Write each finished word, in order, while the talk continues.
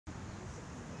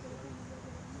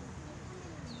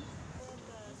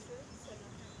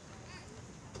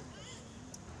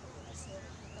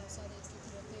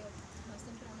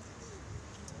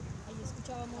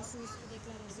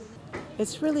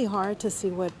It's really hard to see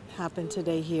what happened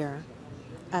today here.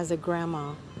 As a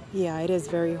grandma, yeah, it is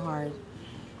very hard.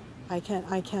 I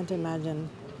can't imagine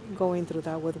going through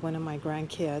that with one of my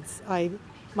grandkids.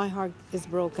 My heart is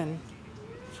broken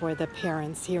for the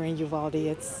parents here in Uvalde.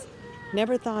 It's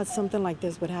never thought something like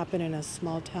this would happen in a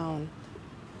small town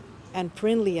and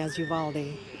friendly as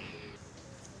Uvalde.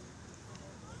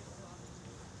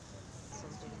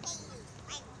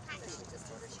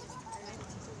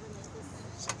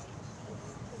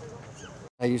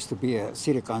 I used to be a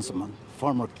city councilman,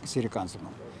 former city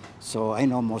councilman, so I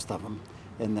know most of them.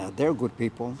 And they're good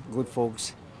people, good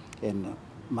folks, and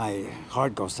my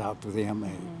heart goes out to them,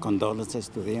 condolences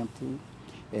to them too,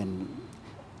 and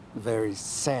very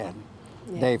sad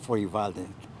day for Uvalde.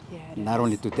 Yeah, Not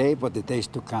only today, but the days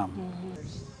to come.